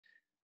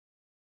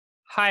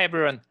Hi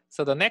everyone.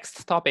 So the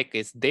next topic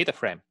is data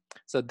frame.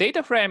 So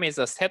data frame is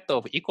a set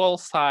of equal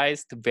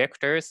sized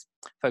vectors,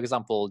 for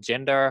example,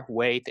 gender,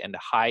 weight, and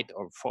height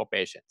of 4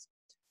 patients.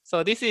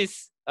 So this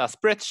is a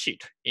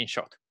spreadsheet in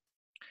short.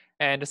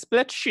 And the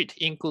spreadsheet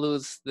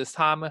includes the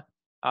some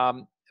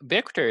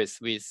vectors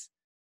with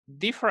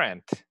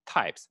different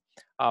types.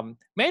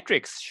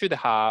 Matrix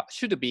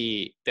should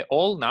be the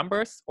all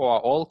numbers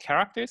or all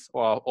characters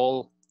or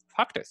all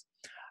factors.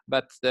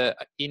 But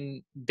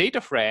in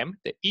data frame,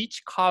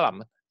 each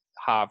column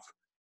have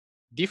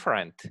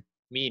different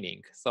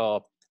meaning.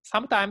 So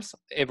sometimes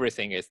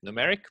everything is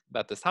numeric,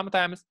 but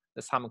sometimes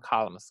some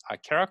columns are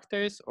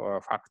characters or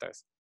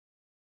factors.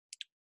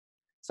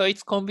 So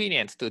it's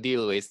convenient to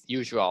deal with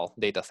usual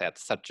data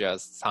sets, such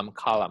as some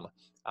column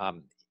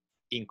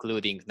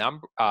including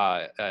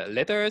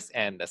letters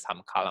and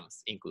some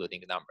columns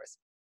including numbers.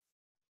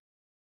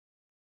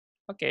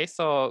 Okay,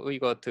 so we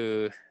go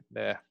to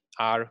the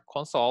R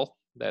console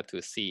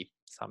to see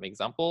some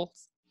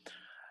examples.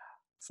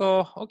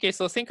 So, okay,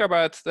 so think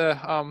about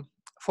the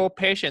 4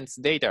 patients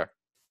data.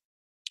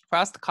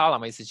 First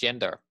column is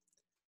gender.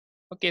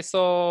 Okay,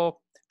 so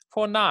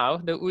for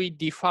now, we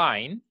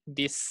define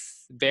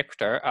this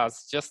vector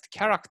as just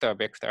character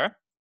vector,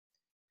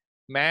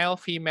 male,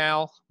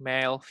 female,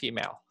 male,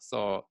 female.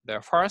 So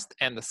the first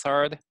and the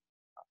third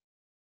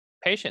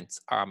patients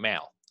are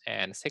male,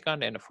 and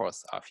second and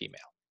fourth are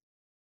female.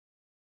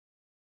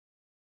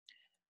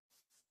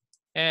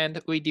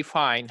 And we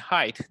define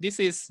height. This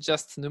is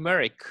just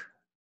numeric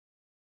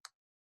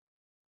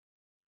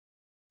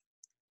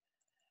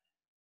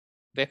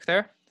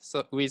vector,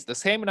 so with the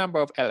same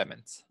number of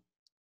elements,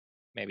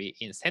 maybe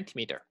in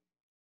centimeter.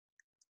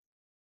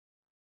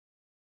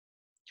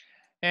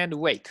 And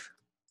weight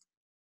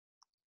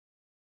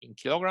in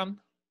kilogram.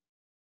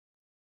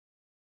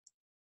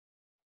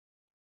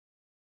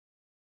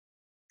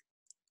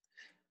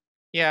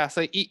 Yeah,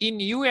 so in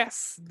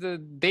US, the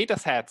data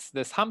sets,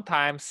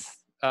 sometimes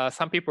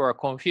some people are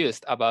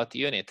confused about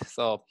unit.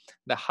 So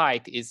the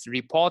height is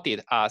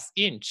reported as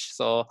inch.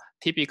 So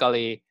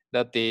typically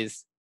that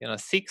is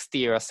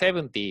 60 or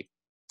 70,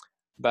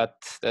 but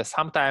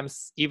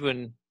sometimes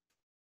even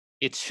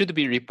it should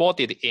be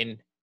reported in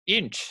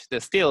inch.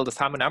 Still,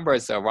 some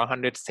numbers are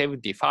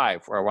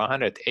 175 or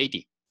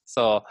 180.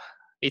 So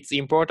it's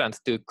important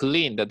to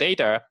clean the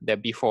data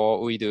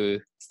before we do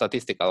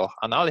statistical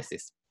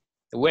analysis.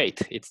 Weight,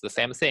 it's the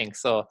same thing.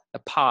 So the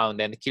pound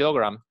and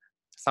kilogram,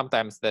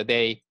 sometimes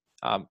they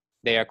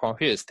are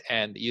confused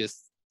and use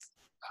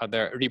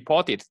the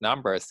reported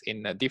numbers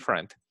in a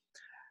different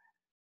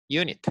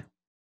unit.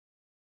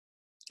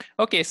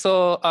 Okay,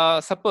 so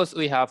suppose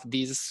we have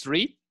these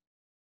 3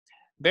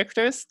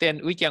 vectors,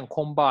 then we can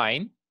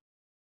combine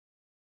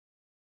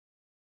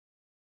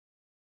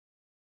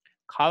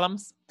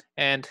columns,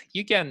 and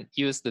you can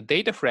use the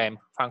data frame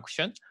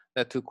function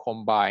to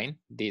combine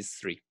these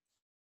 3.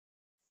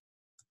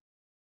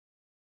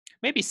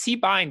 Maybe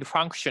cbind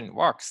function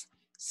works.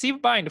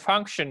 Cbind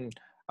function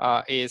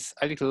is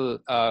a little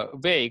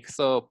vague.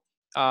 So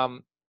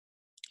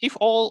if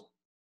all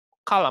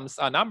columns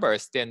are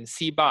numbers, then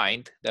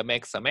cbind that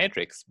makes a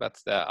matrix, but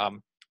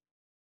the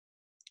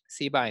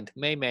cbind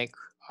may make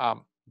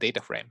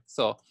data frame.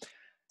 So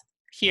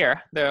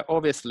here,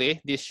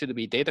 obviously this should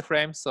be data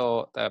frame.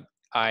 So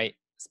I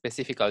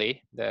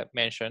specifically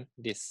mention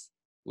this.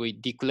 We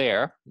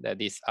declare that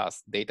this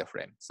as data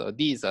frame. So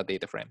these are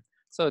data frame.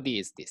 So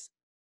this.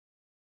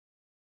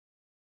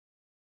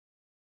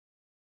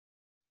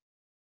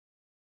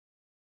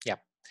 Yeah.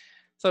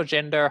 So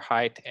gender,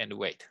 height, and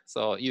weight.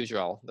 So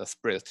usual, the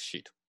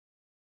spreadsheet.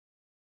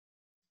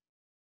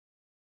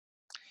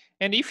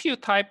 And if you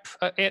type,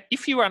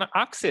 if you want to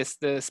access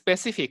the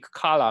specific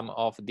column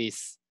of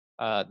this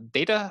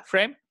data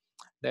frame,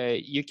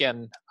 you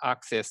can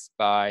access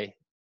by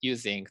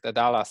using the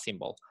dollar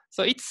symbol.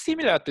 So it's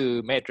similar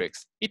to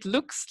matrix. It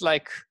looks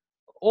like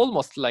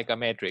almost like a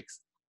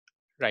matrix,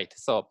 right?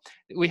 So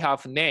we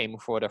have name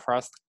for the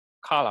first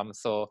column,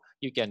 so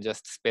you can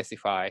just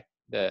specify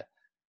the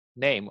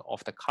name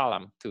of the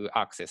column to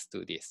access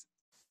to this.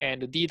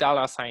 And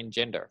the $sign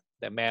gender,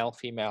 the male,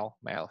 female,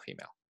 male,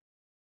 female.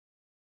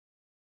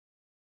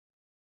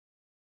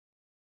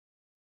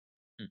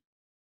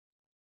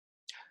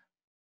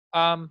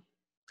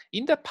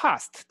 In the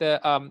past,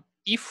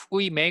 if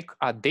we make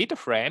a data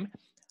frame,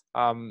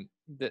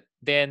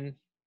 then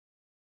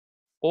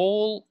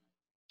all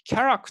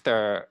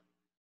character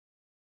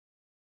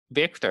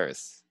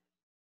vectors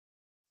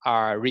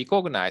are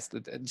recognized,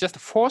 just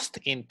forced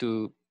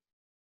into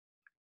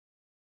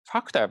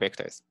factor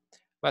vectors.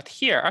 But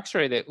here,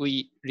 actually,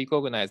 we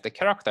recognize the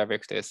character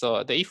vector.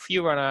 So if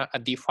you want to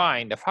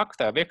define the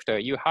factor vector,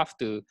 you have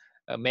to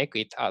make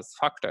it as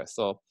factor.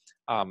 So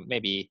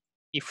maybe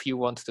if you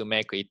want to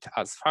make it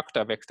as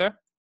factor vector,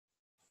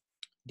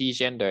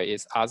 dgender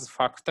is as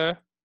factor,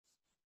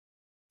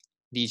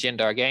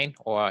 dgender again,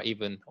 or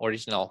even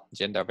original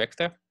gender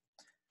vector.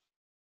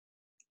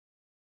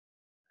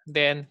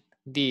 Then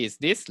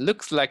this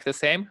looks like the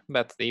same,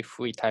 but if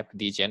we type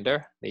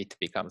dgender, it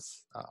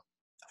becomes a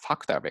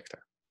factor vector.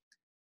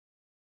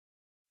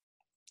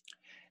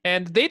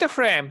 And data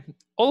frame,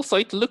 also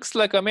it looks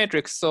like a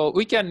matrix, so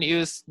we can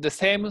use the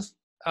same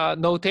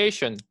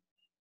notation,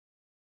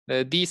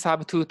 the D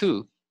sub 2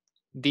 2,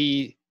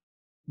 the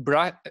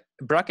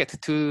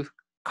bracket 2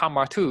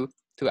 comma 2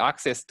 to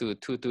access to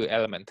 2 2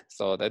 element.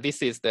 So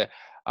this is the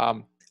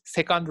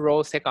second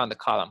row, second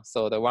column.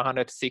 So the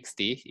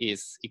 160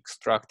 is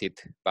extracted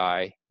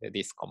by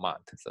this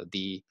command. So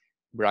D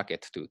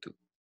bracket 2 2.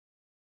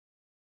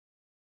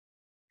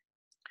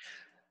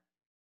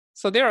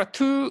 So there are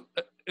two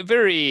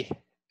very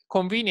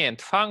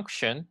convenient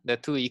functions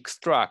that to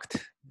extract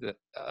the,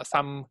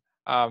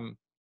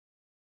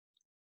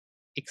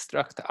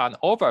 extract an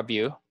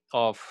overview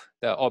of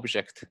the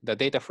object, the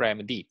data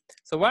frame D.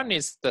 So one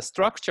is the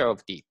structure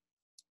of D.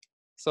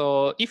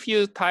 So if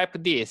you type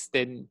this,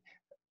 then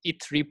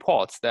it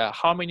reports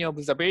how many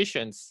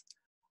observations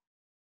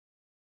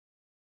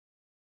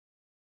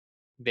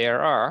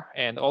there are,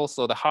 and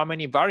also how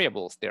many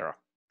variables there are.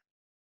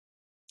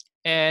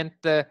 And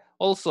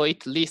also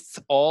it lists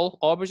all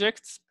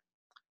objects,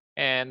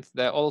 and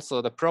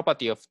also the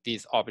property of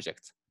these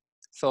objects.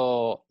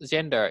 So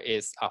gender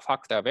is a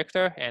factor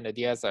vector, and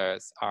the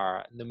others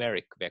are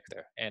numeric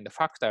vector. And the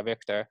factor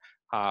vector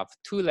have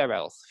two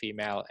levels,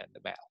 female and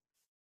male.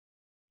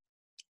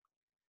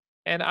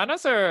 And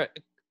another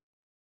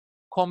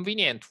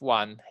convenient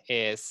one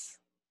is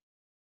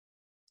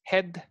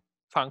head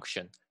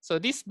function. So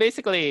this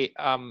basically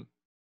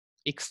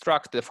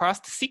extract the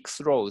first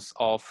 6 rows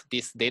of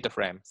this data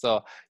frame.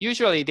 So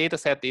usually data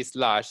set is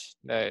large.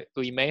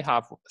 We may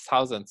have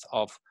thousands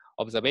of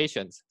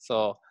observations.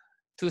 So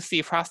to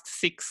see first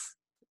 6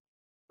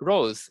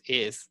 rows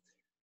is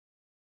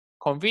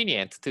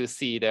convenient to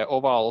see the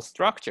overall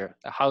structure,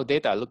 how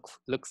data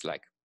looks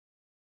like.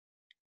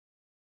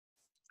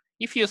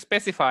 If you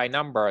specify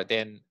number,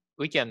 then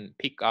we can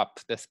pick up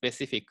the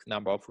specific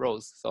number of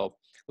rows. So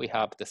we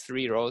have the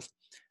 3 rows.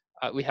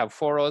 We have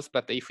 4 rows,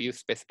 but if you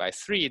specify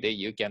 3, then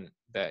you can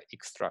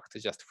extract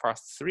just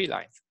first 3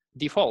 lines.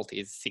 Default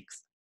is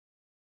 6.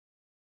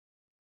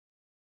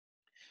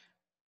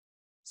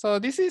 So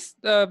this is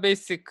the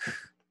basic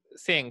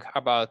thing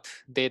about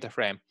data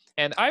frame.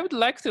 And I would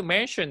like to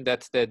mention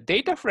that the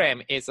data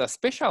frame is a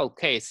special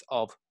case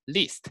of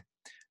list.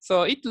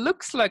 So it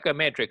looks like a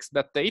matrix,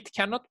 but it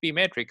cannot be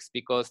matrix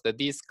because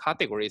these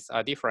categories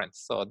are different.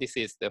 So this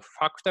is the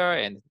factor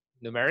and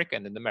numeric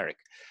and numeric.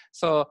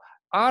 So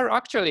R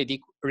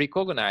actually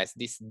recognize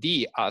this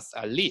D as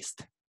a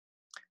list.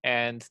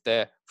 And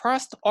the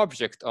first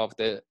object of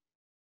the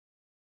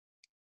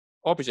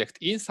object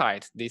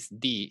inside this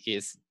D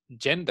is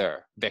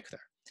gender vector.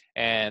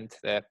 And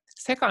the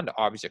second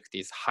object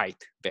is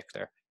height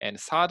vector. And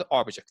third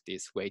object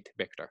is weight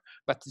vector.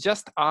 But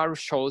just R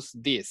shows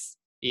this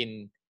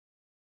in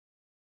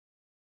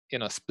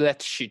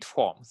spreadsheet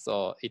form.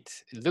 So it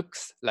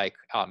looks like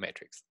a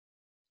matrix.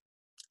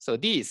 So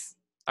these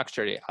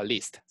actually are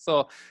list.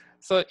 So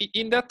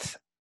in that,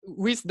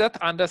 with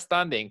that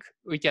understanding,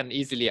 we can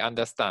easily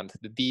understand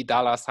the D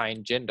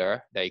 $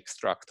 gender, they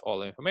extract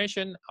all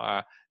information,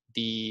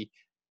 the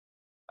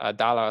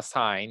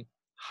 $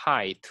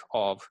 height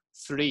of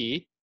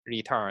 3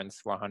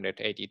 returns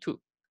 182.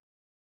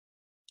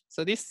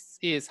 So this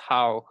is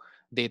how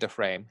data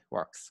frame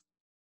works.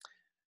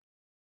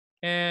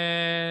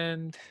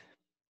 And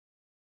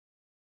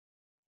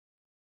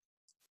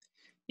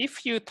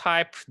if you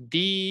type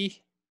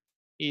D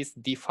is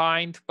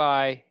defined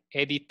by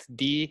edit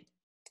D,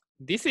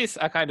 this is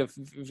a kind of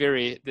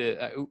very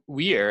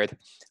weird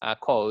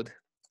code.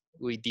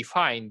 We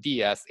define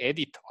D as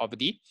edit of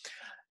D.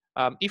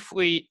 If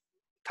we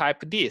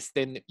type this,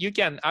 then you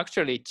can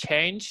actually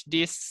change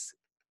this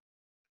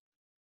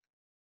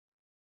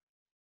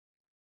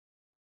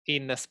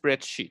in a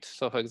spreadsheet.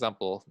 So for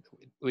example,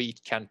 we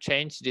can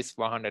change this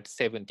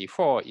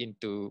 174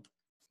 into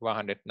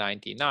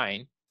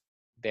 199,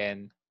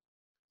 then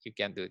you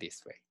can do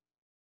this way.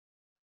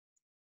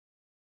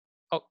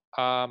 Oh,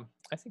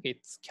 I think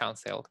it's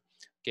canceled.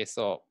 Okay,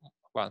 so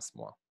once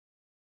more.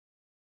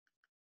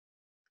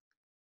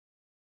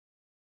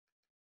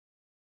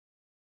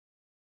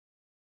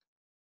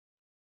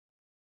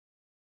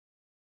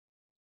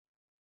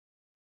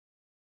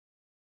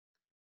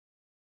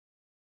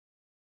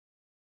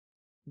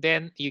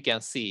 Then you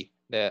can see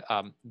the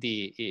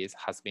D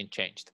has been changed.